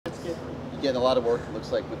getting a lot of work, it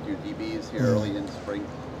looks like, with your DBs here early in spring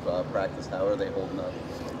practice. How are they holding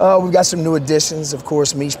up? We've got some new additions, of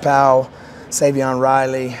course, Mish Powell, Savion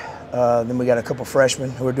Riley. Then we got a couple freshmen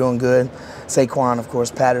who are doing good. Saquon, of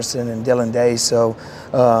course, Patterson and Dylan Day. So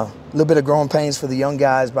a little bit of growing pains for the young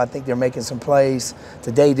guys, but I think they're making some plays.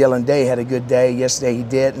 Today, Dylan Day had a good day. Yesterday, he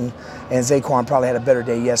didn't. And Saquon probably had a better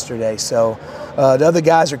day yesterday. So the other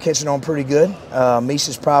guys are catching on pretty good. Mish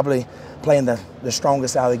is probably playing the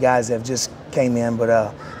strongest out of the guys that have just came in.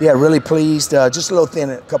 But, yeah, really pleased. Just a little thin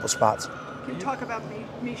at a couple spots. Can you talk about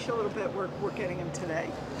Mish a little bit? We're getting him today.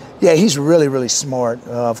 Yeah, he's really, really smart.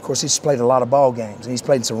 Of course, he's played a lot of ball games, and he's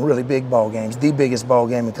played some really big ball games, the biggest ball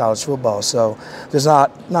game in college football. So there's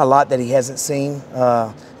not a lot that he hasn't seen.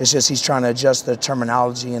 It's just he's trying to adjust the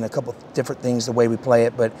terminology and a couple different things, the way we play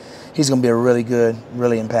it. But he's going to be a really good,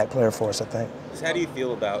 really impact player for us, I think. So how do you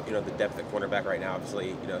feel about, the depth at cornerback right now?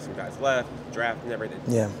 Obviously, some guys left, draft and everything.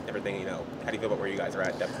 Yeah. Everything, how do you feel about where you guys are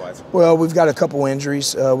at depth-wise? Well, we've got a couple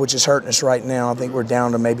injuries, which is hurting us right now. I think we're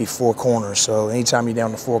down to maybe 4 corners. So anytime you're down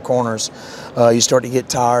to 4 corners, you start to get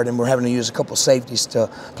tired, and we're having to use a couple safeties to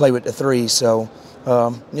play with the 3. So,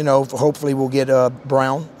 hopefully we'll get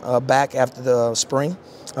Brown back after the spring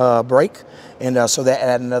break. And so that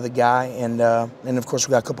add another guy, and of course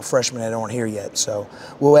we got a couple freshmen that aren't here yet. So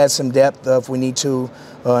we'll add some depth if we need to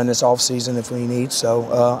in this off season if we need.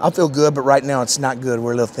 So I feel good, but right now it's not good.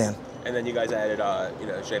 We're a little thin. And then you guys added,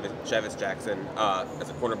 Chavis Jackson as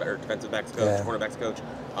a cornerback or defensive backs coach, cornerbacks coach.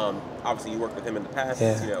 Obviously you worked with him in the past.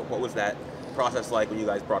 Yeah. What was that process like when you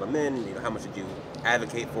guys brought him in? How much did you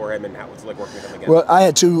advocate for him, and how was it like working with him again? Well, I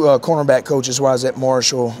had 2 cornerback coaches while I was at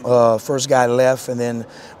Marshall. First guy left, and then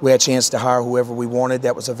we had a chance to hire whoever we wanted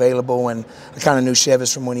that was available. And I kind of knew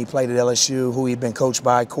Chavis from when he played at LSU, who he'd been coached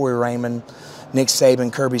by, Corey Raymond, Nick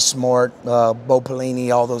Saban, Kirby Smart, Bo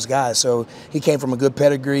Pelini, all those guys. So he came from a good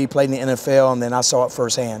pedigree, played in the NFL, and then I saw it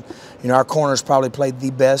firsthand. Our corners probably played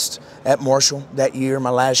the best at Marshall that year, my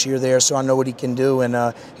last year there, so I know what he can do,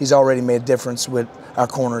 and he's already made a difference with our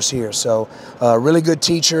corners here. So really good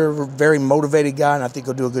teacher, very motivated guy, and I think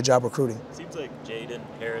he'll do a good job recruiting. Seems like Jaden,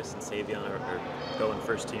 Harris, and Savion are going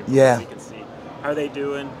first team. Yeah. We can see. How are they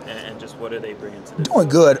doing, and just what are they bringing to the Doing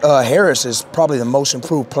good. Harris is probably the most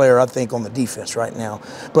improved player, I think, on the defense right now.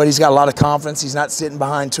 But he's got a lot of confidence. He's not sitting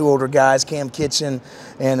behind 2 older guys, Cam Kitchen,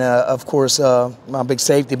 and, of course, my big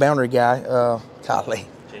safety boundary guy, golly,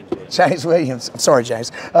 James Williams. I'm sorry,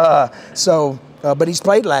 James. But he's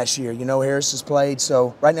played last year. Harris has played.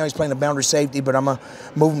 So right now he's playing the boundary safety, but I'm going to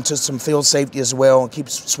move him to some field safety as well and keep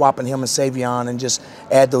swapping him and Savion and just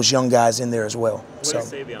add those young guys in there as well. What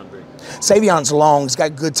does Savion bring? Savion's long. He's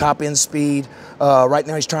got good top end speed. Right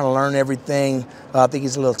now he's trying to learn everything. I think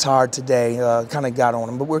he's a little tired today. Kind of got on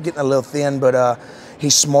him. But we're getting a little thin, but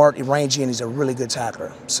he's smart, rangy, and he's a really good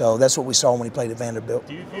tackler. So that's what we saw when he played at Vanderbilt.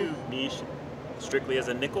 Do you view Mish strictly as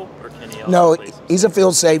a nickel, or can he also No, play some he's a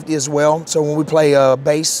field safety as well. So when we play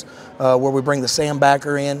base, where we bring the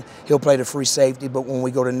sandbacker in, he'll play the free safety. But when we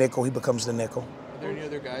go to nickel, he becomes the nickel. Are there any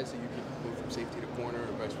other guys that you could move from safety to corner or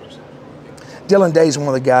vice versa? Dylan Day's one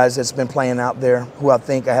of the guys that's been playing out there who I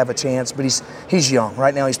think I have a chance, but he's young.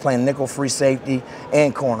 Right now he's playing nickel, free safety,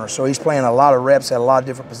 and corner. So he's playing a lot of reps at a lot of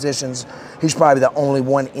different positions. He's probably the only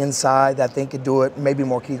one inside that I think could do it, maybe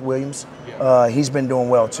Markeith Williams. He's been doing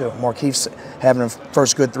well too. Markeith's having a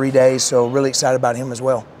first good 3 days, so really excited about him as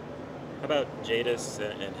well. How about Jadis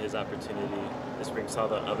and his opportunity this spring? Saw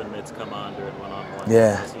the oven mitts come on during one-on-one.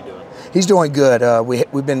 Yeah. How's he doing? He's doing good.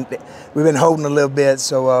 We've been holding a little bit,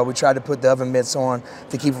 so we tried to put the oven mitts on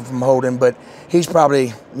to keep him from holding. But he's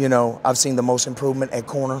probably, I've seen the most improvement at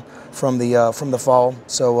corner from the fall.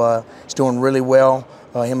 So he's doing really well.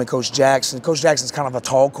 Him and Coach Jackson. Coach Jackson's kind of a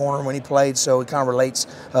tall corner when he played, so it kind of relates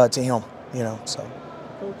to him. So.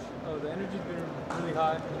 Coach, the energy's been really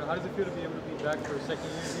high. How does it feel to be able to be back for a second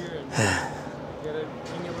year here and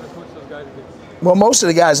being able to coach those guys again? Well, most of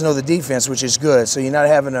the guys know the defense, which is good. So you're not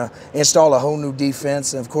having to install a whole new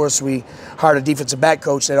defense. And, of course, we hired a defensive back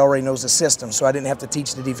coach that already knows the system. So I didn't have to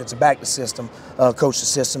teach the defensive back the system, coach the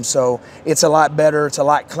system. So it's a lot better. It's a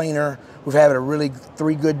lot cleaner. We've had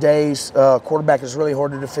 3 good days. Quarterback is really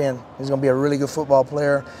hard to defend. He's going to be a really good football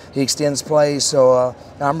player. He extends plays. So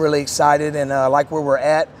I'm really excited and like where we're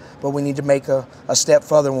at. But we need to make a step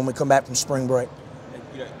further when we come back from spring break.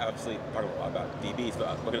 Obviously talking a lot about DBs,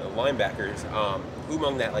 but looking at the linebackers, who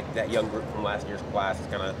among that young group from last year's class has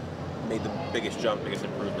kind of made the biggest jump, biggest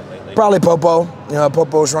improvement lately? Probably Popo.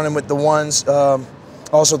 Popo's running with the ones.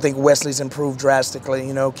 Also think Wesley's improved drastically.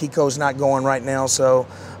 Kiko's not going right now, so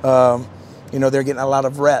they're getting a lot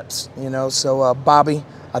of reps. So Bobby,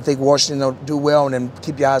 I think Washington will do well, and then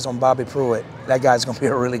keep your eyes on Bobby Pruitt. that guy's going to be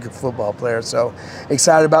a really good football player. So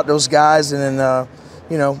excited about those guys, and then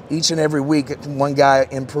you know, each and every week one guy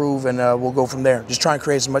improve, and we'll go from there. Just try and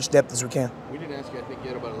create as much depth as we can. We didn't ask you, I think,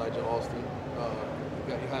 yet about Elijah Alston.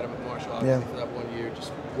 You had him at Marshall obviously for that 1 year. Just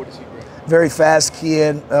what does he bring? Very fast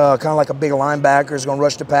kid, kind of like a big linebacker. Is going to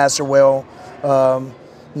rush the passer well.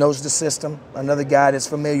 Knows the system. Another guy that's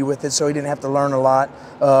familiar with it, so he didn't have to learn a lot.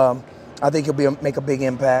 I think he'll make a big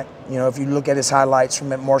impact. You know, if you look at his highlights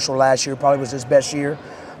from at Marshall last year, probably was his best year.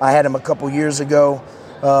 I had him a couple years ago.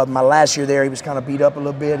 My last year there, he was kind of beat up a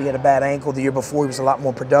little bit. He had a bad ankle. The year before, he was a lot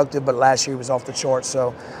more productive, but last year he was off the charts.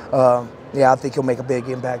 So, yeah, I think he'll make a big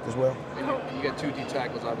impact as well. And you got 2 D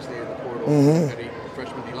tackles, obviously, in the portal. You got a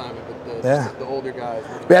freshman D lineman, but the older guys.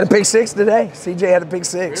 We had a pick 6 today. CJ had a pick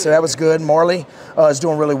 6, really? So that was good. Marley is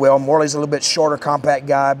doing really well. Marley's a little bit shorter, compact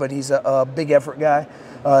guy, but he's a big effort guy.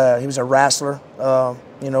 He was a wrestler,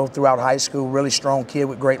 you know, throughout high school. Really strong kid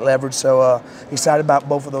with great leverage. So excited about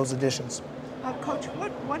both of those additions. Coach,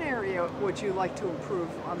 what area would you like to improve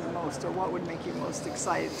on the most, or what would make you most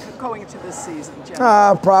excited going into this season, Jeff?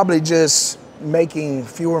 Probably just making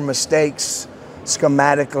fewer mistakes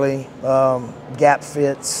schematically, gap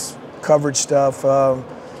fits, coverage stuff,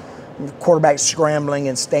 quarterback scrambling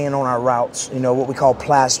and staying on our routes, you know, what we call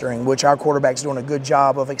plastering, which our quarterback's doing a good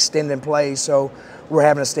job of extending plays, so we're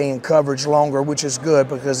having to stay in coverage longer, which is good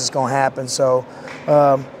because it's going to happen. So,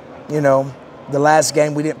 you know, the last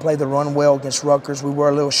game we didn't play the run well against Rutgers. We were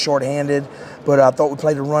a little short-handed, but I thought we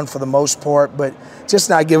played the run for the most part, but just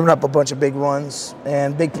not giving up a bunch of big runs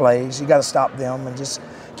and big plays. You got to stop them and just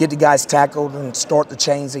get the guys tackled and start the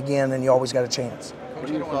chains again, and you always got a chance.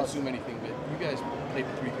 Coach, I don't want to assume anything, but you guys played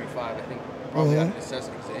the 3-3-5, I think, probably out of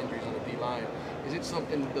necessity because of injuries on the D-line. Is it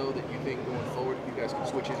something, though, that you think going forward you guys can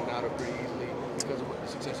switch in and out of pretty easily because of what the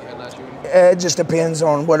success you had last year? It just depends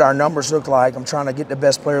on what our numbers look like. I'm trying to get the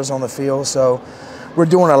best players on the field, so we're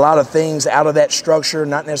doing a lot of things out of that structure,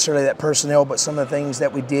 not necessarily that personnel, but some of the things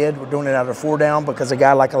that we did, we're doing it out of 4 down because a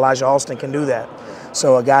guy like Elijah Alston can do that.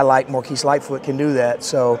 So a guy like Marquise Lightfoot can do that.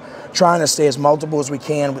 So trying to stay as multiple as we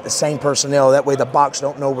can with the same personnel. That way the box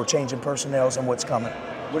don't know we're changing personnels and what's coming.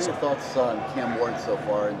 What are your thoughts on Cam Ward so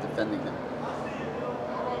far in defending him?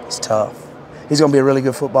 It's tough. He's going to be a really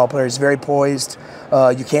good football player. He's very poised.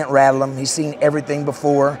 You can't rattle him. He's seen everything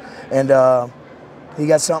before, and he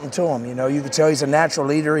got something to him. You know, you can tell he's a natural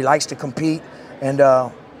leader. He likes to compete, and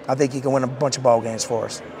I think he can win a bunch of ball games for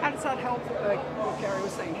us. How does that help, what Gary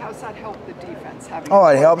was saying, how does that help the defense? Oh,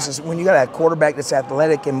 it helps us. When you got a quarterback that's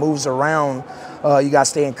athletic and moves around, you got to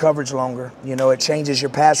stay in coverage longer. You know, it changes your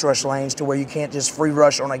pass rush lanes to where you can't just free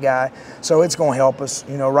rush on a guy. So it's going to help us.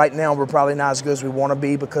 You know, right now we're probably not as good as we want to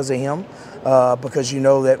be because of him. Because you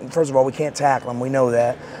know that, first of all, we can't tackle him. We know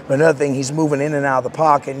that. But another thing, he's moving in and out of the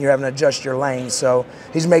pocket, and you're having to adjust your lanes. So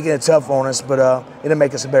he's making it tough on us, but it'll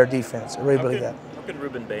make us a better defense. I really believe that. How could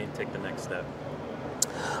Ruben Bain take the next step?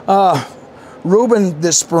 Ruben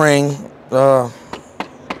this spring,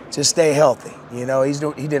 just stay healthy. You know,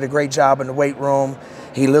 he did a great job in the weight room.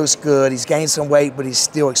 He looks good. He's gained some weight, but he's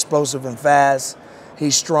still explosive and fast.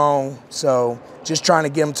 He's strong. So just trying to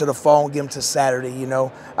get him to the fall and get him to Saturday, you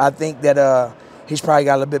know. I think that he's probably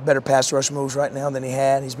got a little bit better pass rush moves right now than he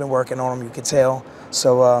had. He's been working on them, you can tell.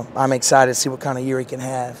 So I'm excited to see what kind of year he can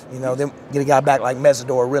have. You know, then get a guy back like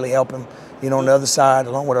Mesidor, really help him, you know, on the other side,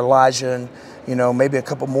 along with Elijah and, you know, maybe a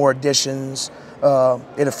couple more additions.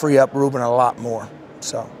 It'll free up Ruben a lot more.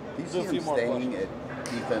 So. Do you see him staying at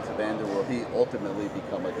defensive end, or will he ultimately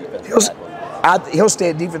become a defensive tackle? He'll stay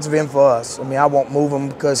at defensive end for us. I mean, I won't move him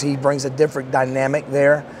because he brings a different dynamic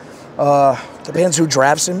there. Depends who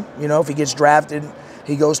drafts him. You know, if he gets drafted,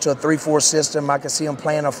 he goes to a 3-4 system. I can see him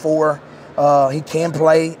playing a 4. He can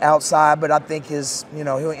play outside, but I think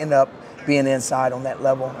he'll end up being inside on that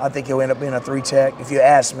level. I think he'll end up being a 3 tech. If you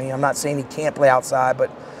ask me, I'm not saying he can't play outside,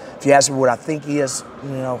 but if you ask me what I think he is, you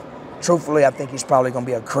know, truthfully, I think he's probably going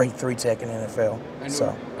to be a great 3 tech in the NFL. I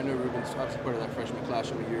know Ruben's obviously part of that freshman class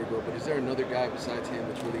from a year ago, but is there another guy besides him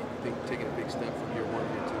that's really taking a big step from year 1 to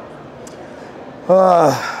year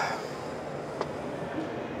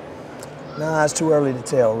 2? Nah, it's too early to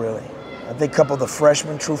tell, really. I think a couple of the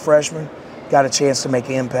freshmen, true freshmen, got a chance to make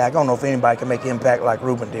an impact. I don't know if anybody can make an impact like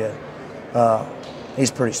Ruben did.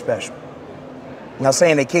 He's pretty special. I'm not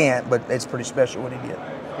saying they can't, but it's pretty special what he did.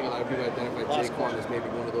 I think a lot of people identify Jaquan as maybe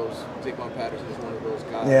one of those, Jaquan Patterson as one of those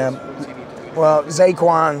guys. Yeah. What does he need to do? Well,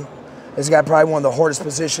 Zaquan has got probably one of the hardest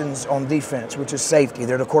positions on defense, which is safety.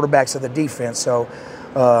 They're the quarterbacks of the defense, so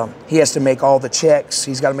he has to make all the checks.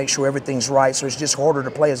 He's got to make sure everything's right, so it's just harder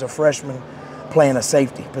to play as a freshman playing a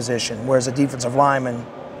safety position, whereas a defensive lineman,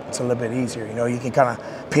 it's a little bit easier. You know, you can kind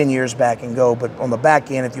of pin yours back and go, but on the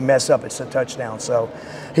back end, if you mess up, it's a touchdown. So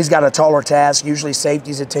he's got a taller task. Usually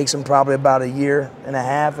safeties, it takes him probably about a year and a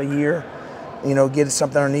half, you know, get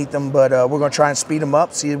something underneath him. But we're going to try and speed him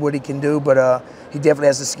up, see what he can do. But he definitely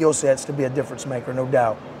has the skill sets to be a difference maker, no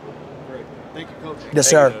doubt. Great. Thank you, Coach. Yes,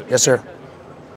 sir. Yes, sir.